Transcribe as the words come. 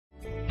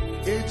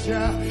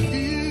Eja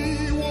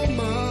iwo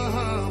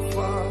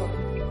mafa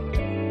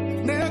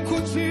ne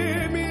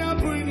kuchimi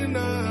abrini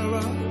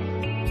nara.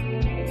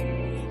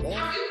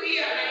 Have you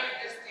realized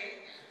this thing?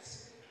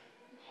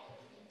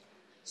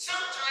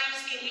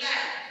 Sometimes in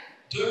life,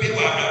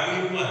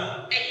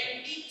 and you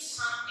need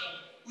something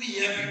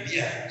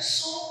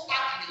so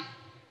badly,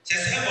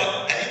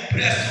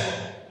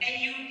 and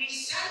you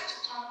decide to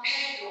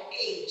compare your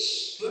age,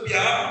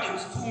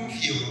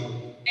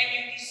 and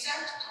you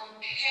decide to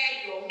compare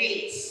your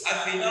mates, and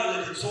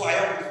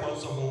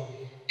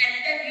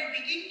then you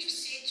begin to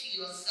say to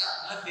yourself,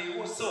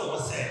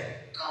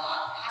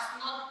 God has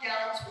not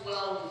dealt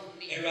well with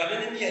me.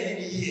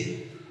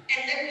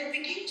 And then you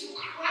begin to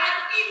cry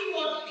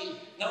inwardly.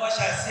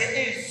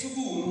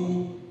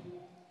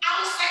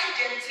 Outside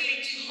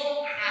gentility,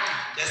 home cry.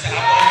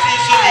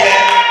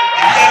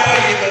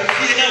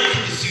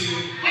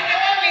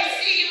 Whenever we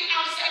see you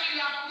outside, you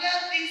have wear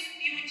this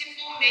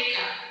beautiful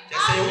makeup.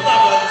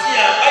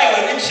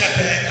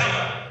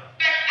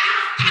 But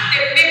after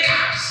the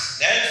makeups,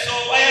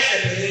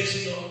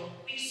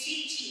 we see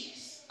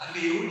tears.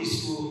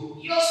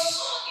 Your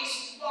soul is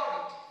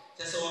worried.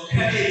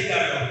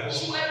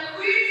 You are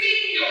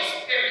grieving your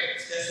spirit.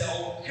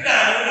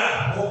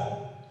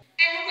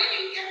 And when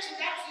you get to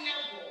that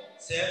level,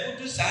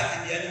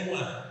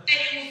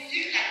 and you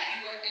feel like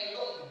you are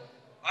alone,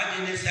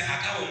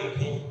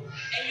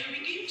 and you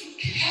begin to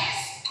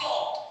curse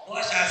God.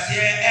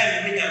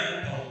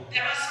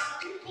 There are some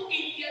people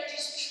in their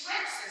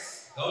distresses.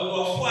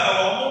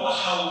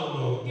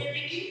 They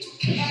begin to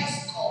curse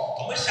God.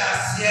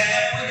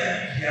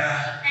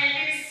 And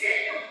they say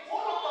a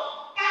whole lot of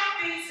bad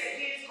things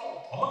against God.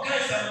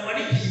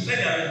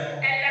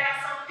 And there are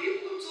some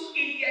people too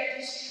in their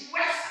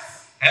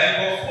distresses.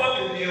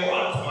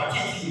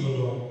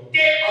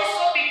 They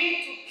also begin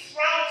to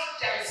proud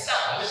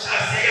themselves,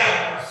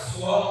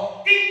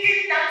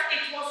 thinking that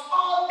it was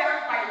all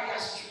done by their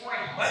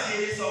strength.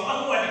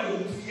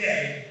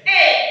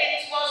 Hey,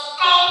 it was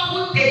God who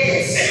did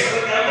this.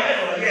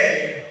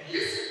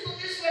 Listen to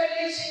this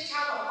revelation,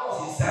 child of God.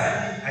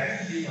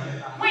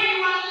 When you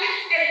are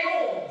left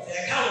alone,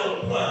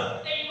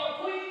 and you are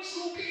going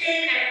through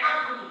pain and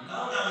agony,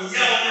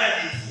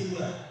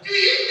 do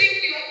you think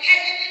your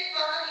heavenly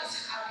Father is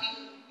happy?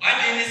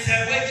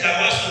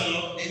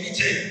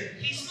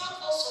 He's not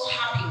also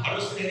happy.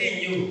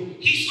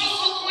 He's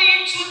also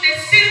going through the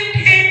same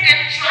pain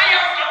and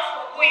trial that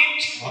we're going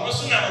through.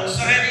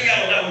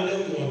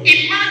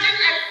 Imagine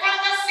a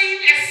father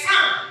seeing a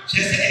son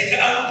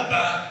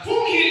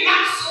whom he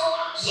loves so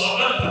much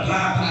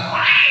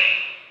crying.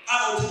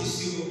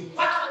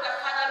 What would the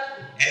father do?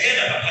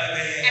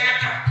 And at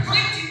that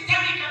point in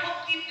time, he cannot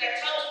give the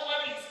child what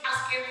he's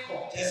asking for.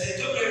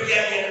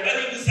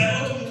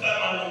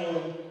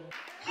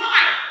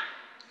 Why?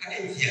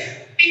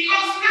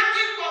 Because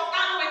nothing was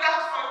done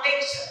without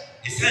foundation.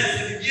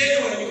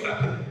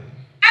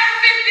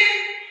 Everything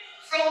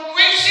from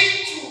creation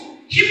to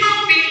human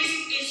beings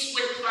is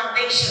with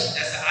foundation.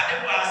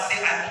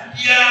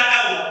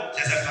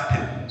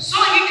 So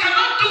he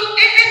cannot do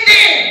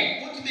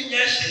anything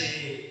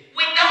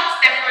without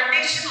the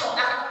foundation of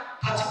that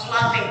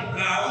particular thing.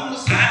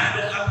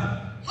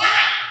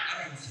 Why?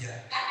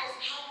 That is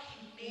how he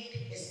made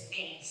his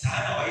ends.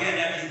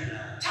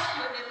 Tell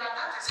your neighbor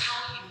that is how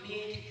he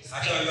made his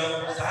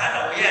ends.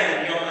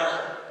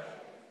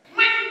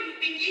 When you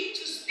begin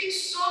to speak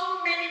so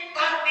many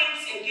bad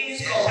things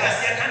against God,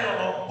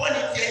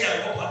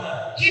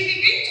 he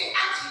begins to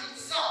ask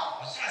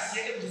himself,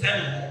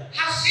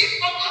 has she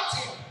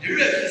forgotten?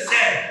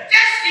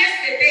 Just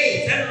yesterday,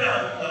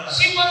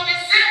 she was the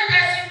same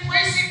person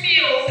praising me.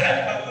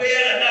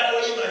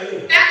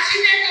 That she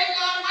said, oh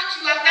God, what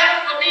you have done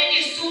for me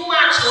is too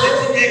much.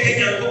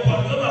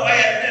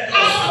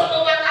 God of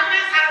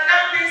overcomers has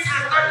done this,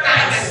 has done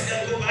that.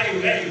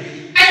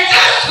 But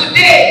just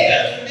today,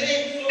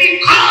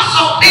 because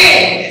of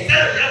pain,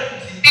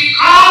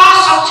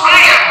 because of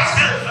trials,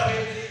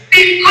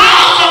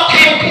 because of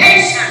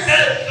temptation,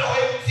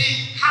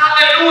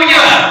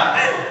 hallelujah,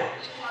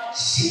 you have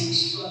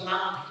changed your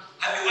life.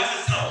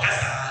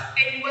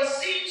 And you are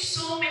seeing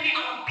so many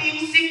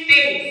abusive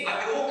things,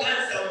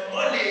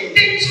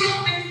 dangerous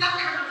things that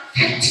can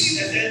affect you.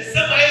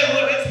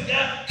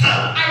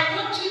 I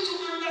want you to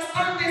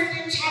understand this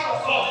thing, child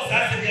of God.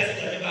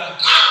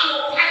 God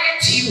will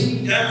quiet you.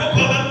 It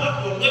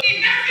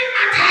doesn't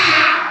matter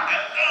how,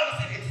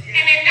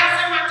 and it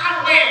doesn't matter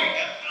when,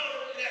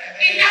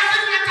 it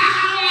doesn't matter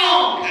how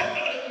long.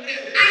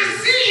 I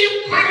see him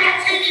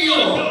quieting you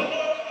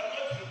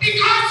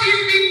because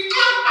he's been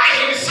God by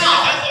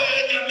himself.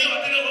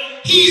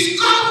 He's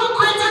God who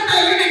created the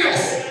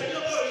universe.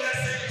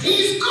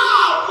 He's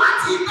God. What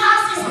he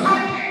does is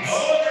perfect.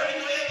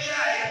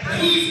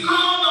 He's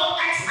God of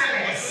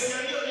excellence.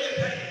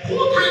 Who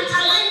can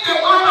challenge the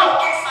God of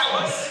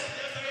excellence?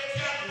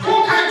 Who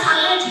can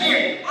challenge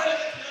him?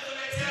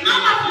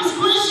 None of his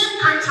creation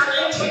can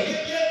challenge him.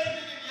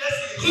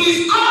 He's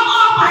God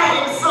all by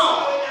himself.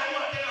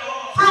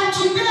 From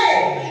today,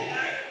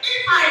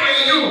 if I were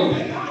you,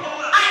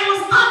 I will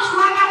start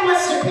rather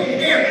worshiping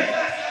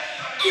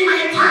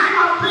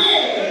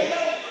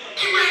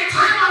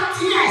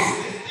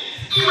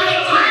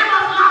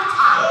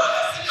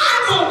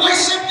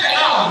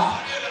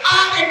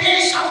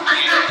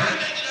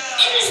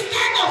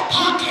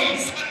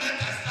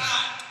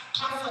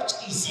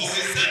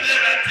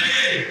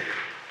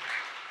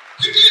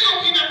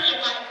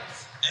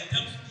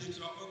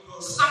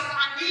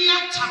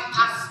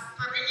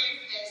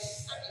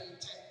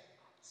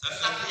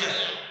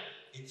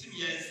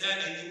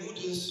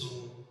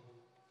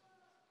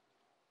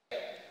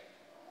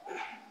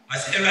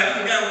say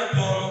Eradi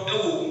Nyankopon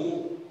ewo wo.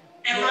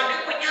 Eradi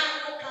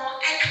Nyankopon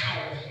eka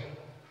wo.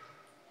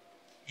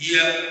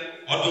 Ye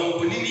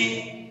odonkonini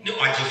ne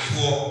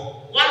ogyefo.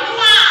 Wano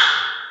a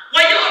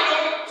waye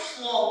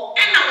odonfo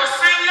ena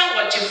wosan ye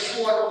ogyefo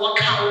no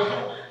waka wo ho.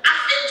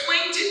 After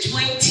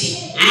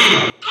 2020,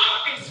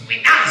 God is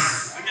with us.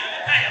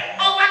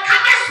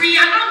 Overcomers, we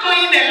are not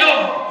going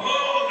alone.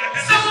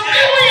 Some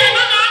people are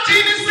not out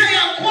in the say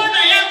a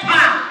corner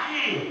yapa.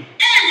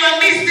 And you're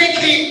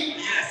mistaken.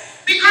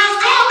 Because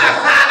God the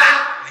Father,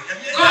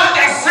 God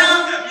the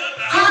Son,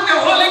 God the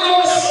Holy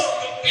Ghost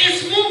is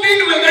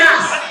moving with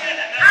us.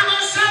 I'm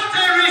on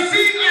something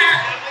receive that.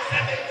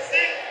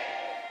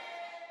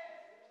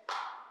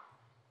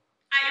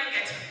 Are you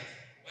getting it?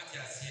 What you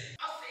are saying?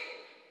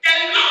 The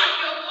Lord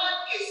your God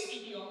is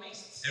in your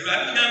midst. A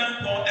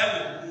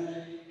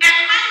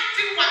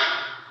mighty one.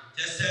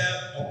 Just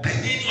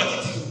opinion what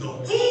it is no.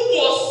 Who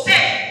will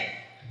say?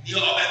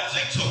 Before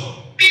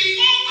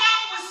God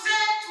will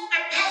say to a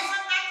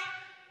person that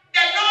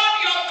the Lord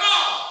your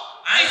God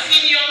is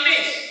in your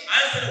midst.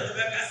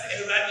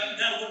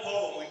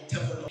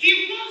 He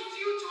wants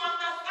you to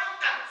understand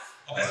that.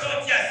 As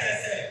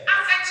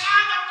a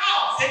child of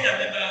God,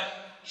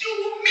 you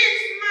will meet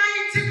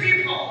mighty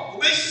people.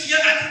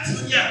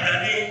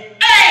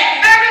 Hey,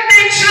 very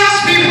dangerous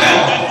people.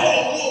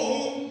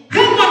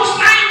 Who will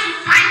try to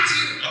fight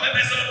you?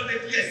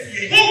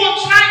 Who will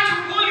try to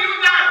pull you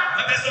down?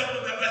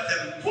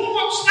 Who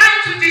will try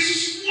to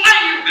destroy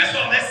you? But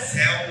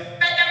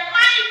the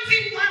mighty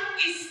one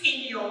is in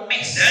your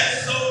midst. A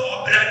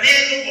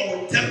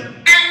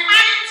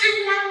mighty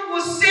one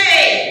will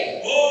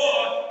say,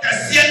 before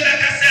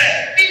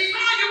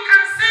you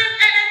can say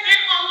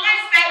anything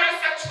unless there is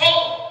a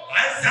throne.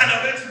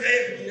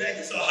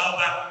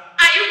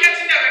 Are you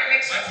getting the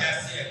revelation?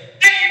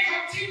 Then you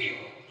continue.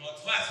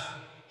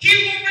 He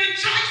will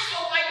rejoice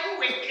over you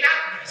with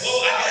gladness.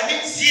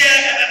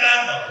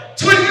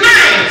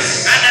 Tonight,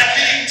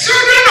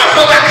 children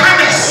of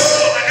overcomers,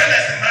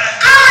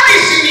 God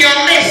is in your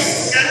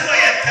midst.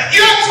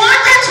 Your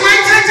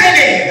 2020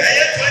 today,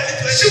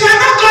 you are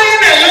not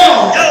going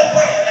alone.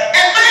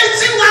 A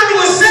mighty one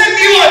will send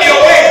you on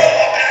your way.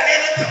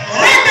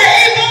 When the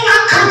evil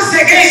one comes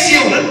against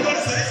you,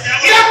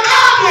 your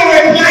God will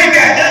reply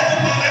them.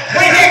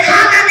 When they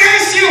come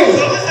against you,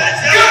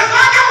 your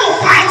Father will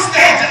fight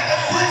them.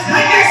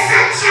 When they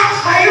set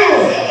traps for you,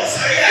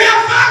 your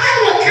Father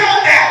will kill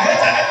them.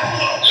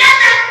 Let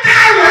them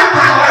die one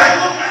by one.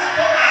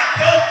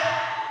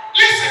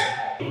 Listen,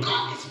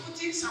 God is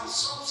putting some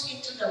souls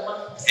into the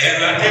world. And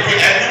they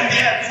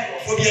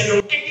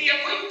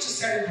are going to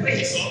celebrate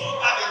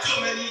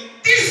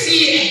this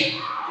year.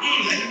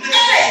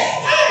 Hey!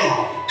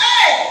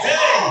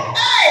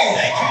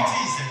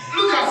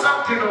 Look at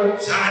something.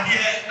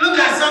 Look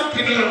at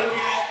something.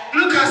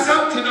 Look at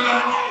something.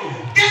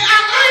 They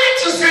are going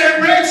to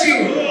celebrate you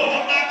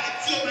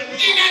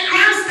in a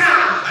grand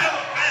style.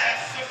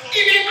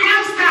 In a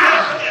grand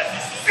style.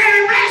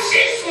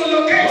 Celebrations will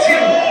locate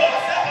you.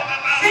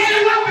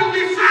 Anyone will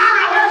be far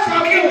away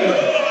from you.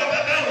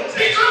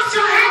 Because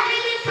your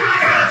heavenly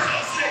Father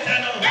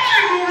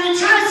will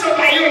rejoice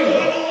over you.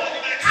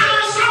 Come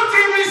on,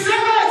 something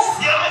receive it.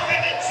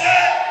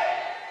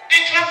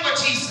 And clap for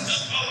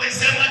Jesus. God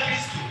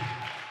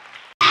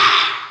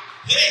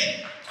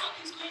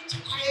is going to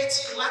quiet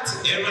you. What?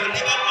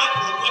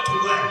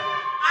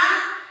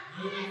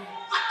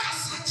 What can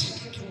such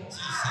a do?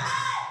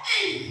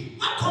 Hey,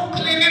 what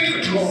complaining you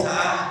do?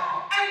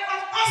 And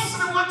what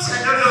person wants to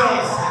know?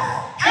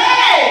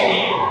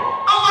 Hey,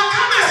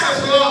 overcomers as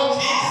well.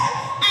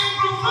 And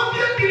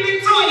profoundly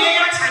believe so,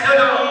 yeah, I don't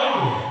know.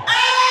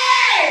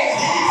 Hey,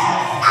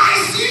 I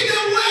see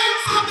the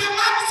waves of the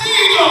mighty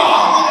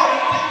God.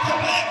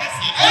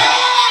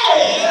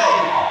 Hey,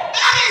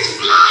 that is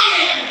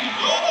flying.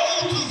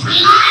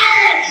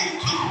 Flying.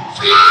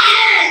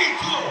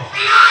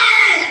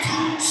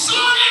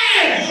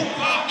 Soaring.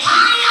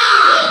 Higher.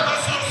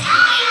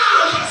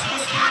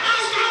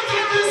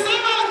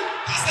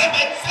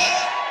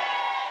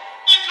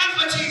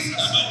 For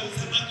Jesus.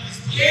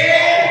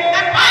 Yeah.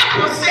 The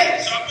Bible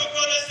says God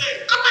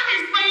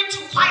is going to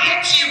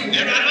quiet you.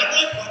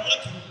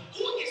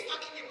 Who is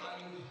talking about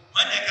you?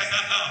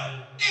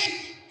 Hey.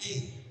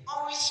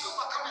 Always your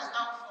overcomers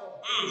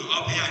downfall.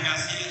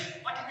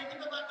 What did they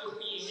never do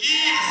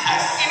here?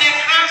 In a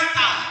grand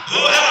style.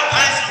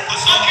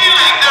 Something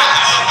like that.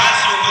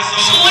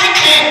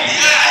 Sweating.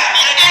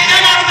 And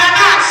then after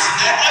that,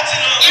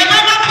 you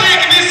never play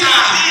this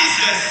song.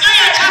 No,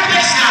 you're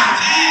tapping song.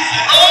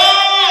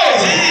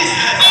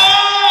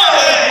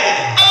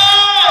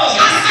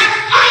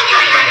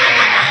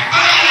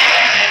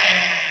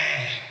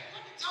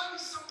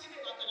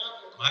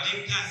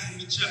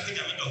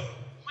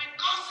 When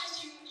God says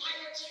He will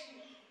quiet you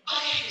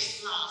by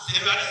His love.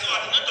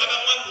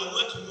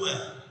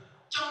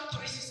 John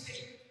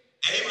 3:16.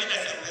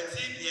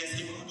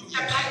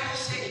 The Bible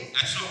says,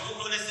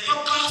 for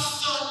God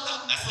so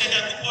loved the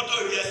world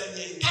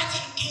that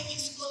He gave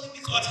His only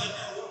begotten,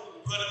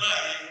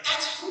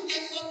 that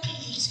whoever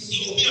believes in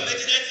Him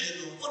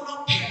will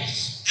not perish,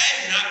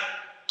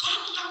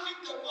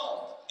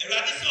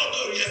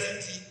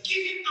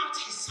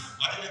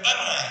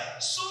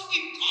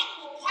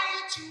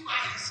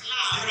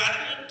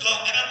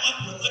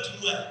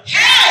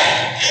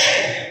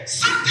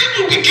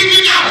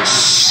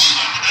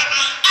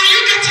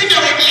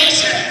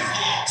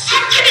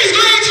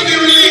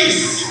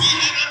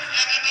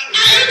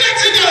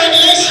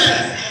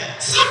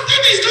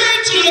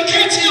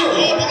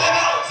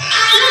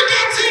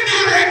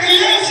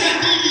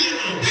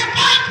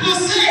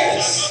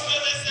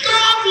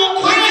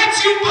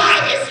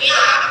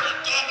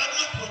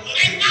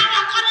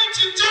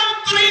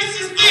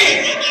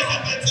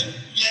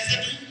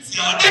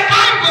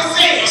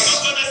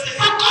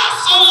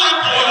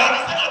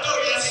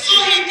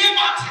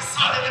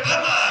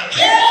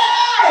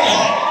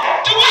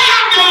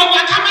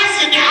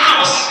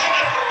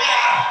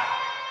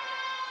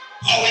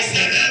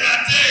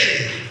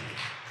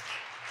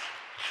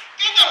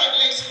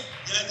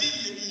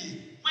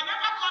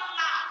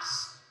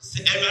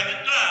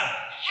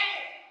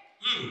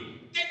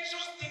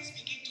 dangerous things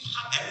begin to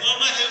happen.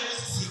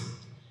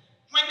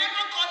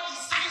 Whenever God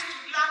decides to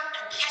love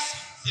a person,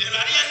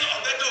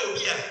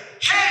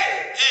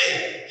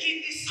 he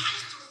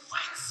decides to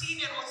fight seen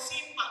and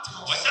unseen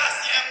battles.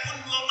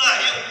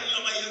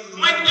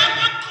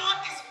 Whenever God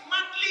is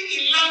madly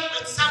in love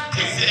with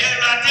something,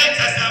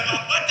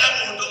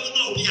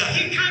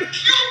 he can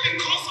kill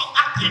because of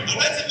that thing.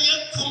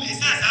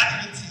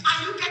 Are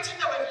you getting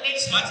the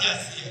revelation? I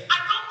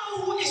don't know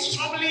who is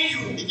troubling you.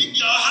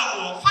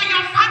 For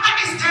your father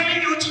is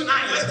telling you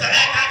tonight,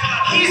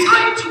 he's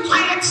going to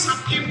quiet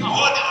some people.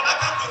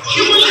 He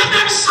will let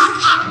them shut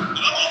up.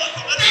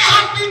 They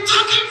have been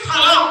talking for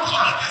long.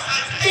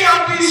 They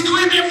have been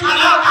screaming for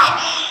long.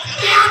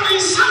 They have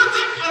been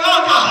shouting for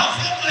long.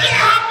 They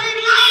have been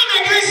lying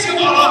against you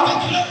for long.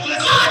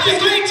 God is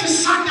going to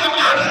shut them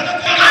up.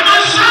 And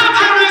I shout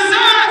and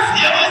reserve.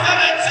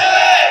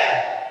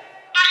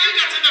 Are you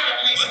getting the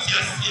revelation?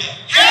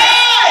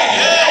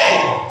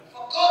 Hey!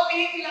 For God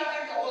being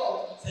loving the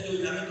world,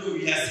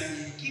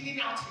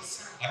 giving out his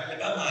son.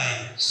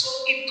 So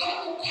if God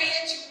will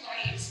quiet you by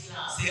his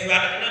love,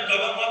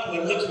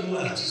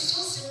 it is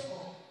so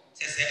simple.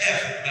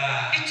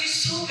 It is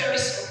so very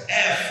simple.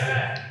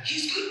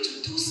 He's going to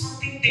do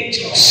something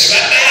dangerous.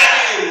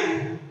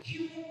 He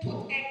will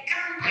put a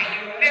gun by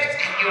your left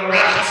and your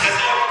right.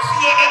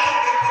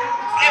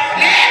 The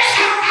flames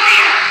of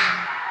fire.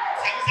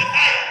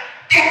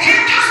 The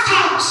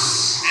thunderstorms.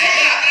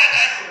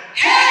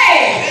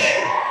 Hey!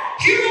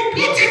 He will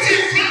put it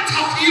in front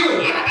of you.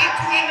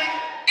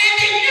 And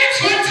in year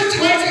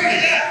 2020,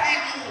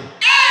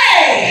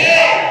 hey!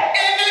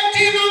 Any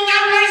demon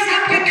that rise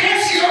up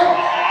against you,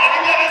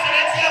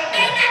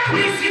 any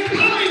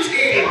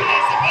principality,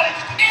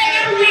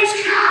 any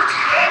witchcraft,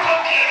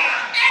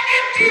 any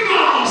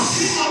demons,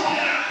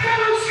 they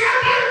will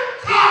tremble,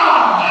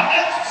 fall.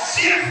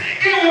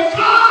 They will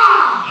fall.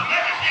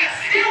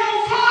 They will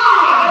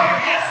fall.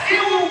 They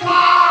will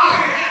fall.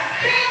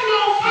 They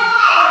will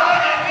fall.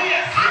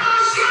 Come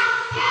on, shout,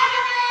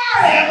 follow me.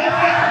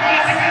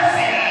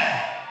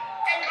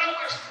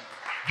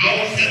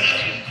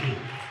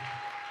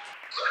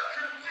 God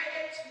can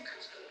quiet you.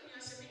 Catch the one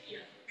as a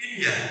media.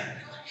 Your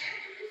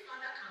heavenly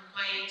Father can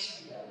quiet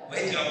you.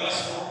 With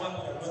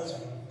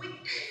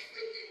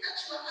everything that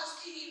you are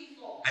asking him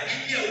for,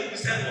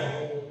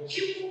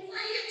 he will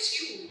quiet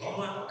you. But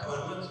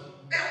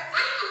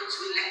why don't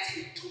you let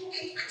him do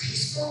it at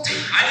his own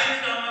time?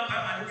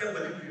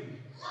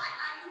 Why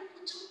are you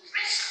putting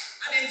pressure?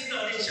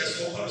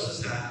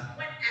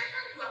 Whenever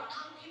you are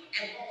pumping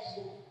a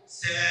ball,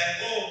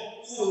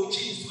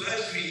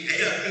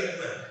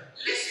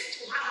 listen to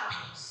what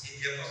happens.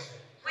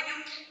 When you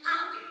keep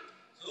pumping,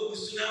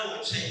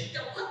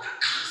 the water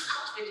comes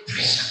out with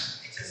pressure.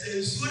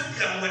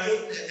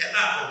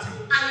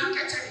 Are you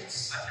getting it?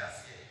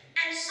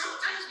 And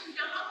sometimes if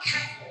you're not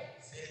careful,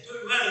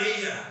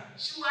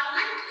 you are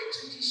likely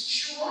to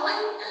destroy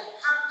the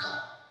handle.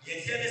 And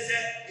the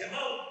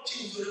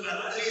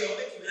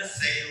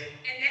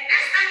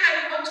next time that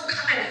you want to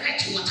come and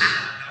fetch water,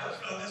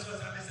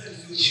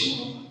 you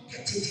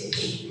get it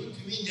again.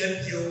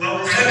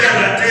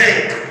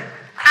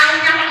 I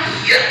am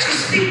here to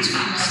speak to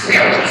your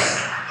spirit,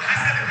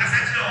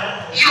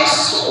 your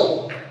soul,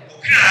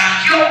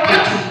 your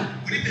body,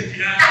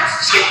 that's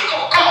child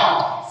of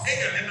God.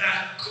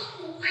 God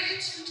will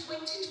quiet you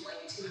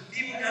 2020.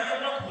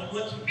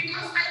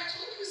 Because I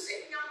told you, say,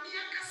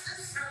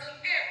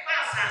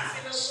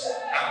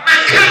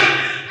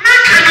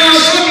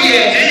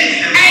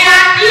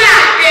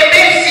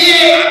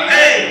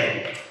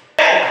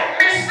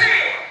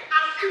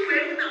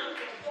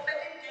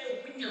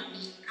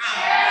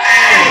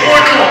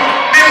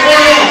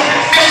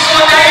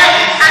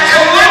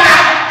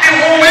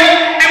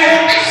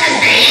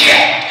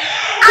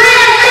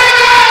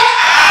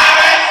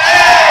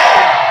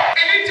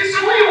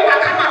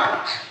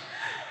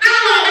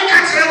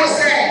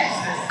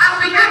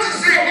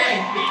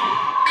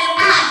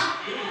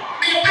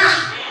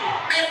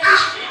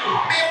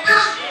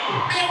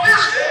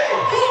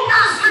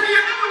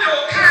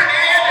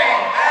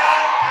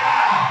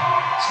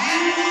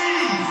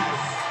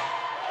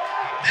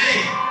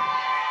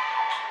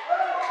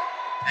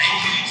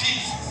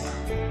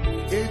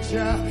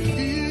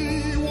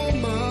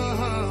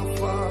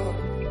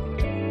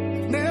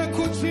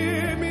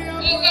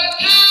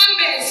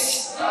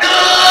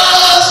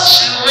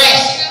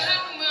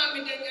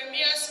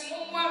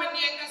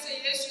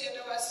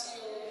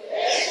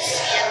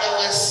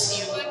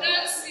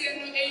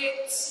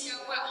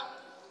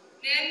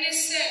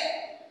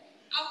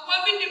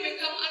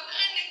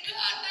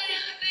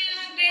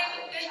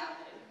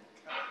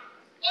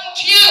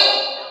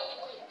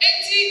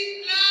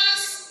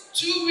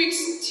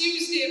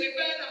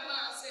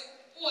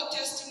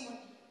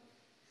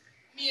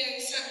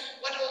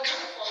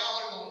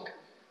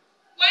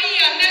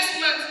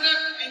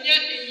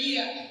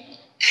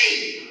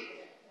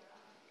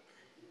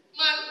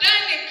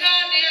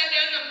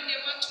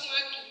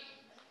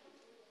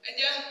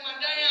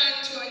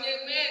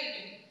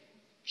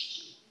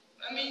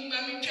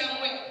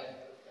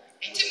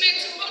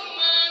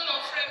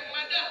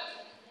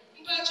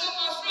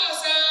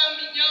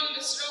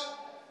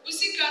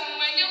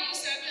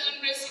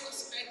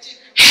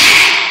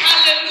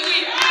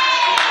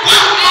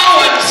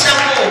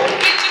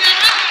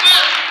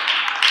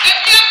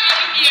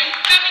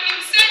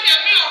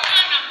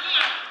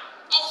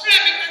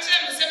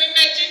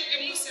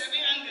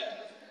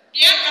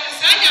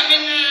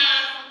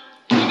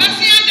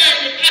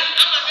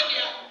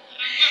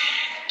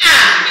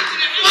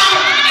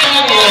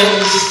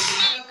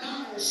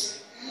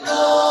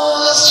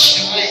 No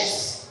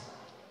stress.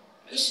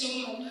 So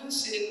my dad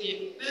said,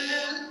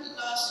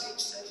 last week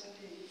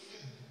Saturday,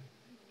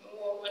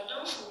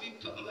 Madame for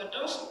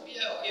be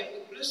our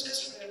closest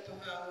friend for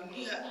her. We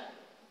near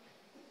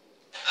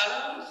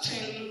around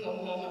 10 or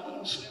more. My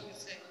friend would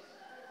say,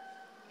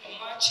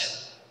 "Marching."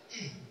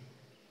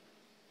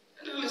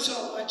 And I saw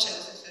marching. I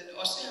said,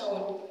 "Or say I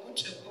would go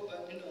to a go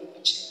back in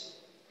marching."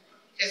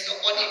 Yes,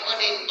 on the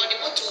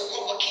go to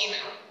a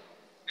Kina.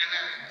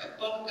 A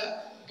burger,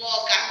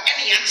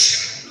 any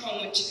answer. no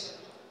marching.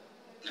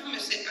 Now I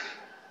say,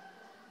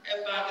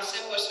 about the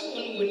same was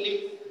someone who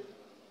live.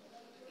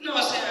 No,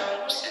 I say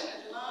I was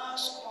the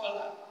last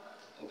caller.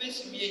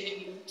 Obviously, me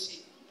and you.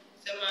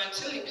 The man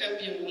till it can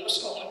be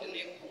almost all the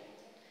name.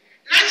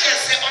 Not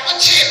just say, I'm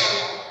not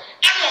channel.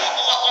 I know,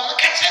 or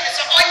catch it.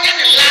 So, on the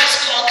last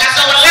call, because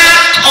our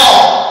last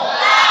call.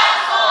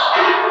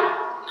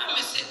 Now,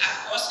 I say, I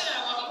was saying I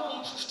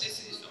want 50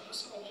 cities almost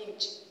so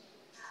much.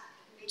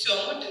 Into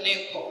what the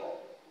name call.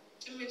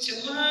 Timothy,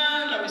 one,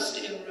 I was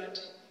saying, right.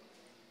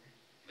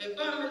 My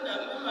family,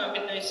 Mamma,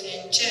 been nice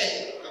and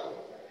chair. Now,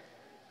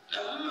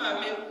 Mamma,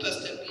 made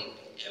Pastor Baby,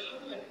 and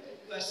Mamma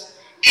was.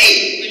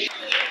 Hey!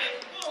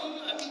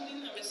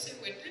 I say,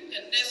 within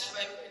the next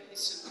 5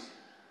 minutes.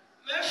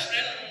 My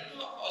friend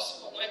will not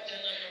also want to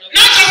know.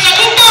 Not just a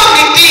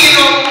football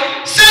video,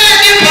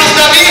 selling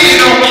Pastor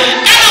Baby,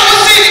 and I was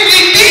saying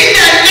within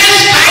the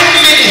next 5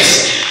 minutes.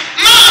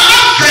 No,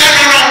 not friend,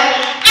 no.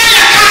 Now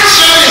you can't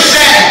show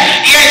yourself.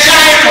 You're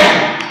giant.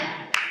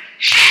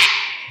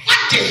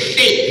 What the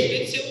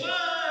faith? It's a one,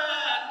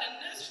 the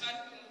next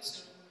 5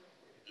 minutes.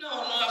 No,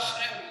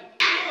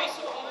 friend. I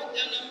also want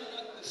to know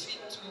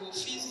to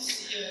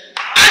physics here.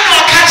 I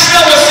know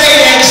Castle was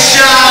saying,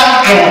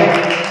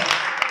 Shadow.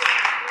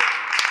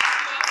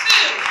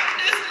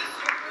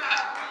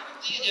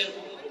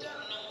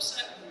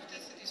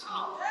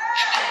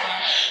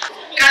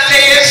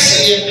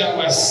 That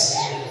was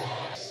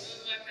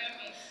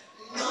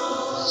no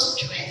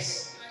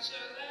stress.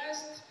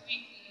 Last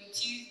week,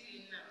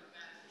 Tuesday,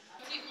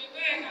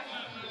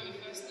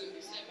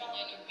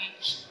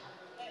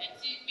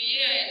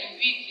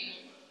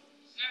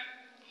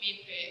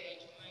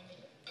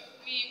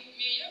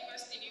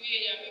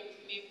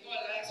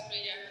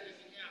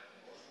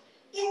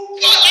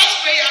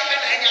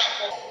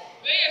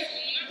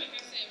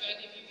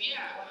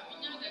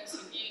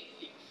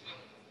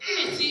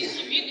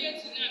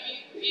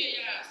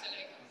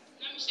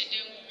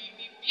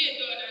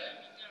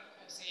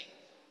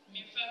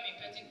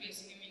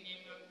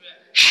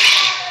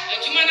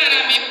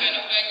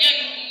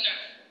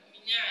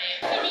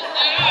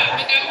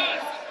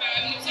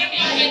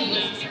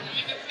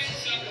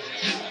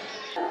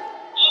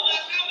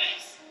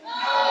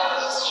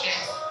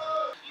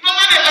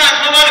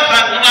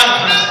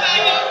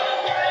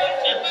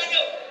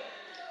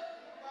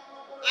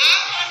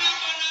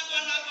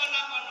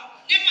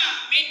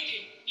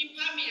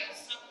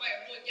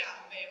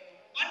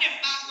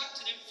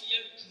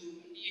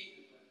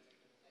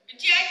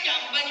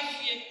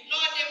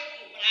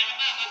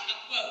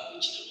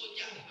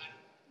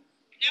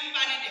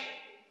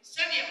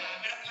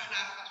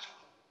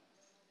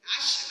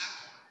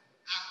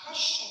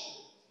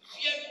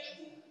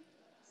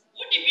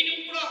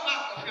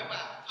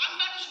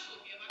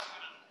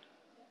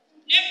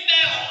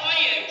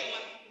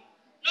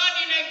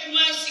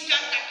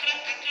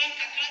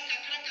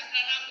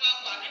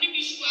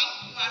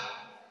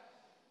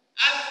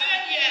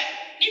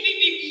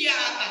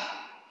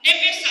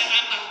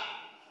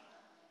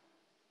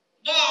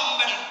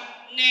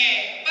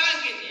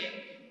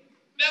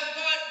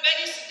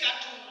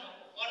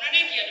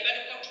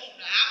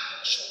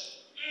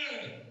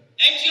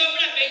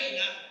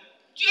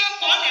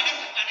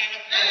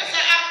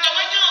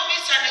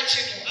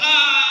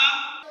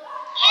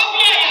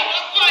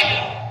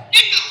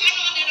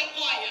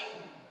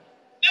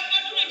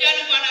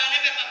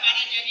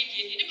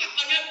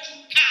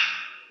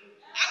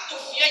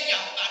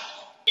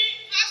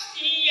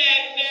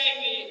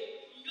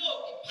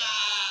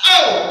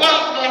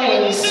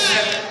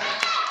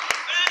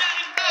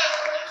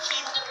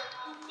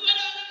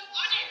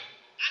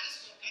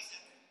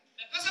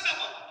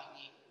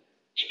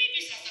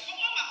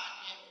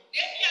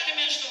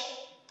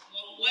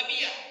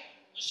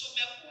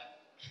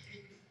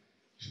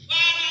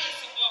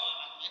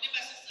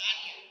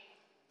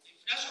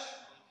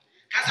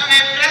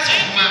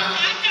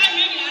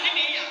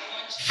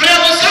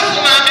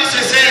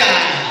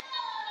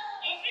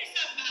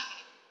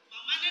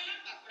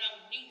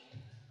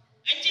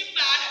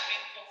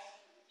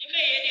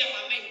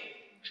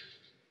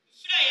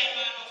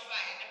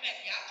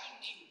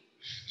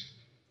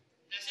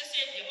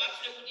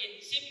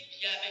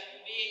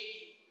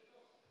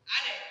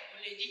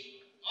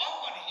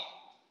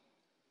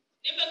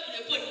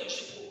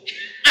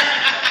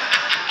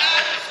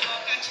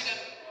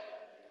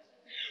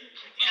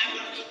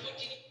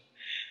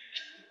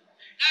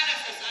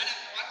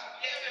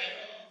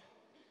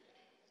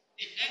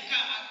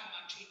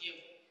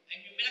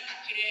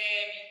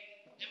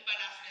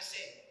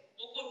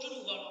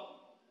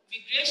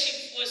 migration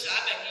force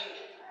abanye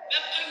be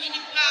panyi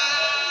pa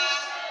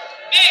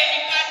be ni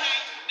pa na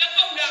be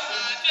ko wura ba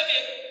be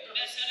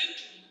be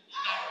salute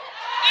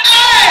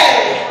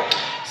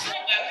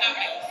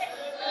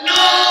no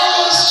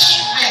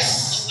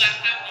stress.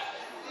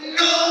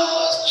 No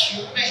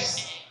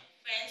stress.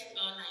 First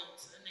all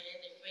night, and then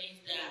the phrase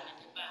that at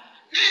the bar.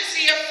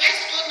 Nancy, your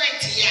first all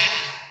night,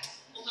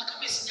 yeah.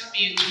 Overcome is not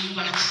being too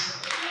much.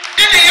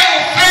 Then they have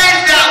a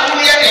first that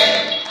we are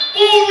there.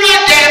 Who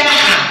wrote them?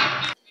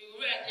 We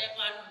read them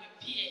on the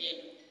PA.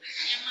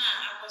 Emma,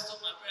 I was so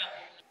my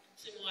brother.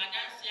 So I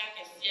dance like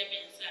a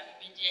seven, so I'm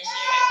a bit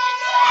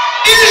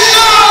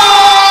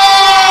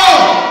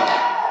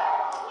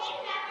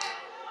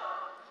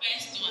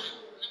First one,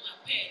 number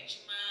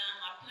page,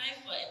 apply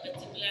for a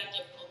particular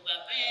job for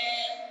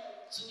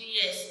 2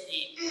 years.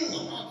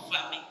 I'm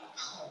farming.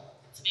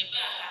 To be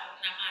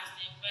back, now I'm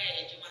saying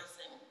fire, you must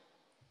say,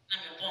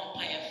 I'm a bomb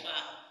fire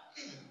farm.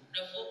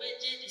 The phobia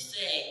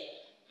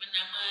say, when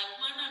I'm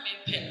a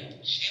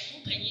pen, she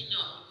will penny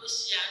no, because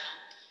she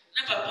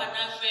never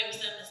partner frames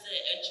and say,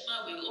 a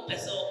chuma will open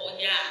so or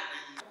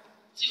yarn.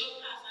 To your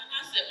pass, and I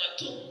said, but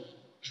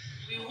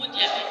we would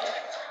have it.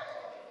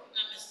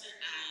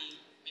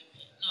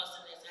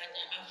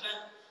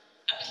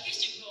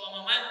 Application for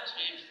my man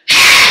trip.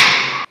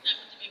 I'm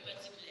a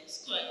particular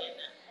score and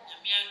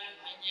I'm young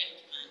and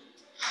young.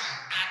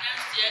 I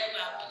danced yet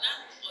about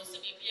or some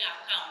maybe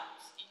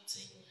account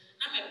into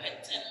I'm a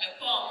pet and my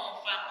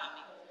poor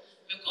family.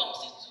 My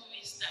comes in 2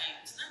 weeks' time.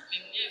 Not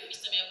maybe every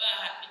time I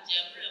had with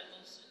your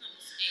brother soon. I'm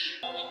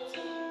saying,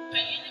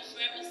 paying the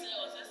frame is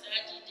also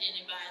said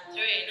by 3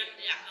 and I'm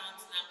the account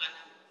number.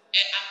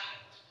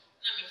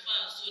 I'm a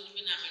fan soon,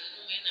 even I'm a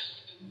room and I'm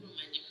in the room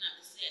and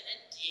I'm saying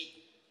that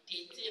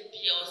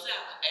be also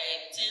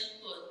 10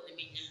 code the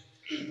minya.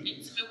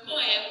 It's me call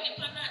him the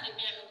pana the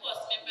be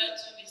because me bear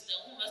to be the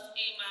who must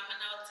aim and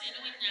now 10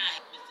 when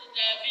I Mr.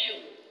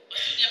 Debut. But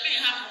you may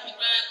have a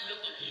grand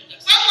computer.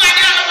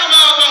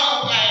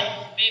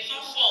 May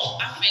for 4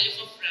 I fell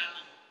for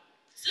Frama.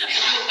 Some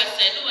people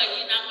say no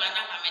I number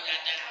my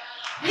dada.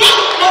 What?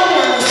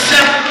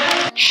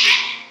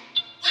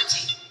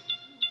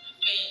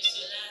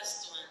 So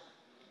last one.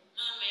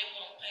 Mamma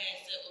compare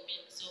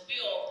so be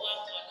all for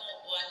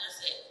no one I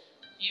said.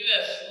 You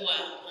are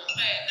fool,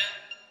 compare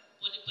that.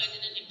 When you put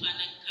it in the pan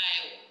and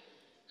Kyle.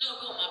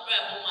 No, go my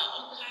brother,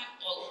 all kind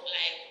of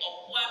like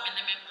of woman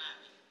and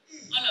mammy.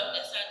 All of the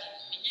sudden,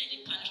 we need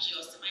to punish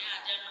you, so my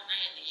idea and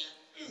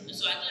I.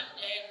 So I am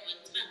there when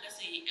I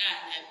say,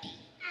 happy.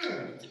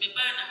 To be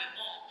bad, I'm a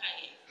bomb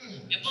pie.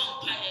 A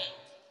bomb pie.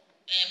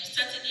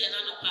 Saturday and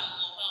another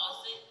palm or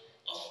say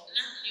of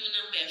not new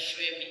number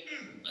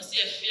framing. Or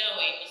say a fear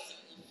way, Mr.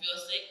 Feel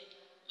sick.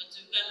 But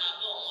to buy my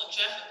bomb or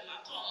traffic,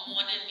 my tongue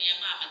more than near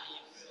mamma.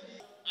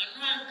 On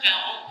one car,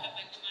 on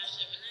pepper,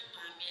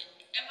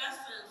 ever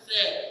since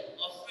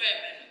of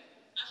Freeman,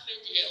 I feel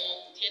the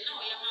know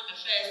your mamma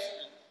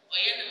first or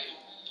your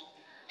mom.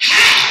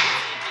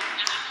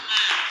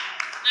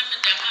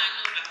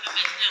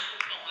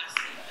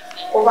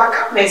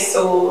 Overcome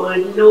so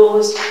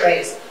no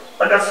stress.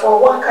 But for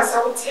one cast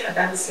out here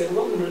dancing,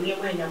 woman near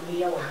my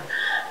number.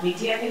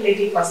 Media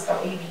lady pastor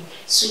baby,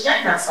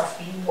 Sujana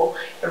Safimbo,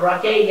 the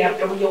Ragay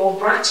after your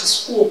branch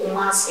school,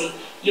 Kumase,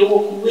 you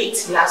will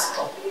wait last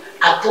stop.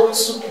 I don't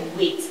soup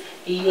wait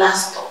the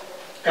last stop.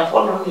 The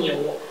following year,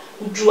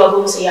 who drew a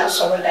rose, I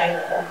saw a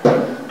dime.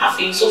 I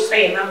feel so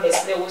fair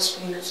numbers, there was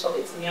screens of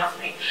it in your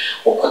friend.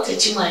 O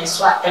cottage my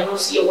swat, and no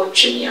see what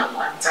chimney up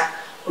one time,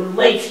 who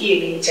may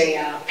feel in Jay.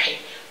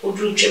 Who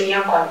drew chimney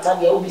up one time,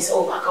 the obvious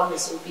overcome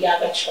will be a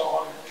better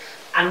on.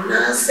 And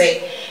now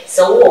say,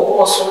 so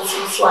what so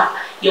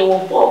you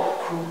will bob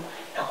crew,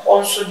 and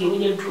also the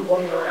winning crew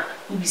one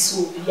who be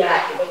so be a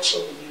better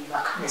will be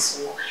back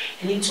so.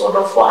 And in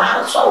order for a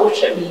house, I will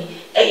show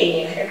me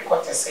a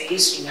headquarters, say,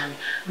 yes, you know,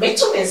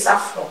 metal and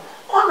saffron.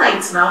 All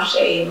night now,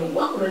 saying,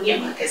 one will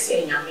never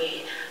say,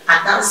 Yammy,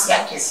 and dance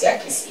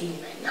yakis in,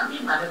 and Yammy,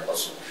 mother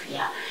also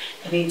fear.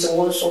 And it's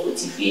also with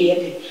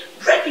fear,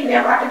 breaking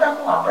their rather than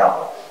more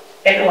bravo.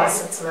 And was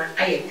sitting on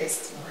a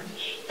testimony.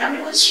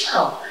 Yammy was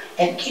shout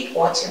and keep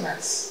watching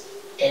us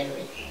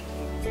every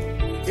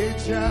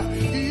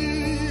day.